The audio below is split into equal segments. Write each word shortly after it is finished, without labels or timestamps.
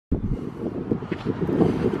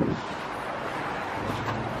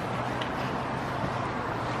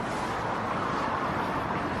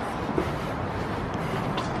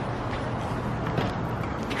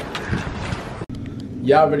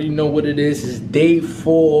Y'all already know what it is. It's day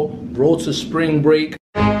 4, road to spring break.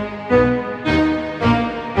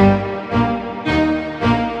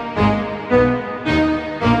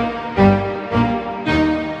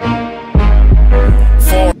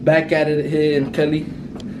 Back at it here in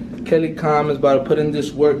Kelly Calm is about to put in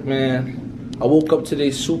this work, man. I woke up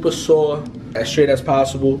today super sore, as straight as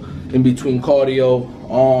possible, in between cardio,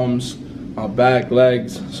 arms, my back,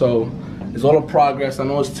 legs. So it's all a progress. I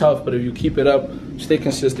know it's tough, but if you keep it up, stay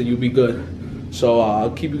consistent, you'll be good. So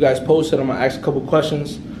I'll keep you guys posted. I'm gonna ask a couple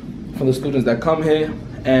questions from the students that come here,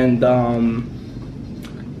 and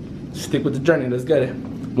stick with the journey. Let's get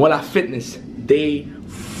it. Muela Fitness, day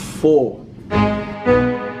 4.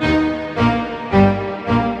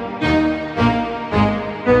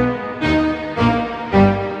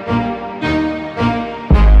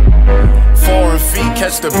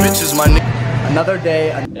 Catch the bitches, my nigga. Another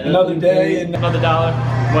day, another day, another dollar.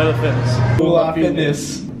 MuelaFitness.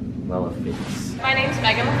 MuelaFitness. MuelaFitness. My name's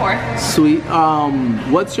Megan McCord. Sweet.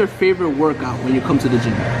 What's your favorite workout when you come to the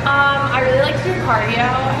gym? I really like to do cardio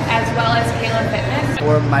as well as Halo Fitness.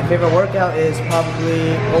 Or my favorite workout is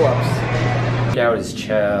probably pull-ups. Workout is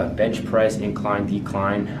bench press, incline,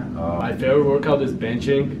 decline. My favorite workout is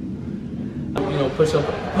benching. You know,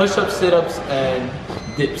 push-ups, sit-ups, and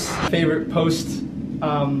dips. Favorite post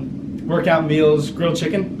workout meals, grilled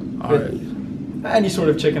chicken. Alright. Any sort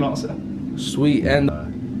of chicken also. Sweet. And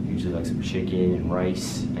usually like some chicken and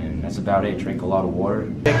rice, and that's about it. Drink a lot of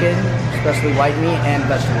water. Chicken, especially white meat, and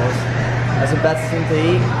vegetables. That's the best thing to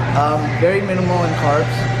eat. Very minimal in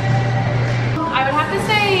carbs. I would have to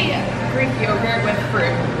say Greek yogurt with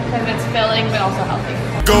fruit, because it's filling but also healthy.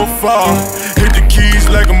 Go far, hit the keys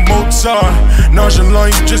like a Mozart.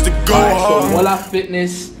 Nonchalant, you just to go hard. So Muela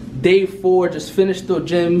Fitness, day 4, just finished the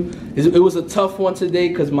gym. It was a tough one today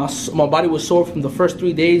because my body was sore from the first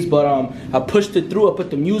 3 days, but I pushed it through. I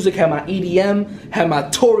put the music, had my EDM, had my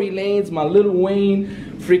Tory Lanez, my Lil Wayne,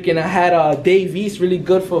 freaking I had Dave East, really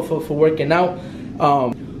good for working out.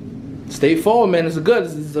 Stay forward, man. It's good.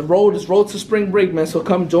 It's road to spring break, man. So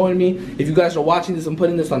come join me. If you guys are watching this, I'm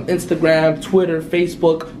putting this on Instagram, Twitter,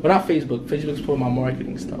 Facebook. Well, not Facebook. Facebook's for my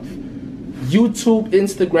marketing stuff. YouTube,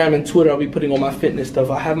 Instagram, and Twitter, I'll be putting all my fitness stuff.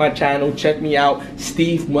 I have my channel. Check me out,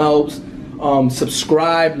 SteveMuelz.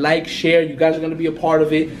 Subscribe, like, share. You guys are going to be a part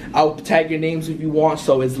of it. I'll tag your names if you want.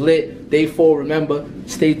 So it's lit. Day 4, remember.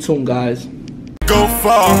 Stay tuned, guys. Go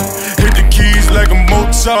far, hit the keys like a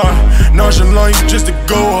Mozart. Nonchalant, you just to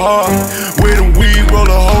go hard. With a weed, roll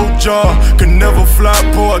a whole jar. Could never fly,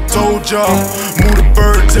 boy, I told y'all. Move the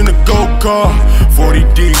birds in the go-kart. 40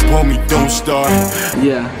 deep, homie, don't start.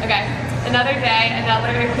 Yeah. Okay. Another day,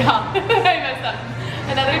 another dollar. I messed up.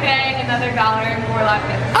 Another day, another dollar, more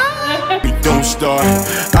laughing. Don't start.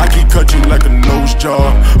 I can cut you like a nose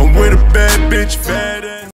jar. I'm with a bad bitch, fat ass.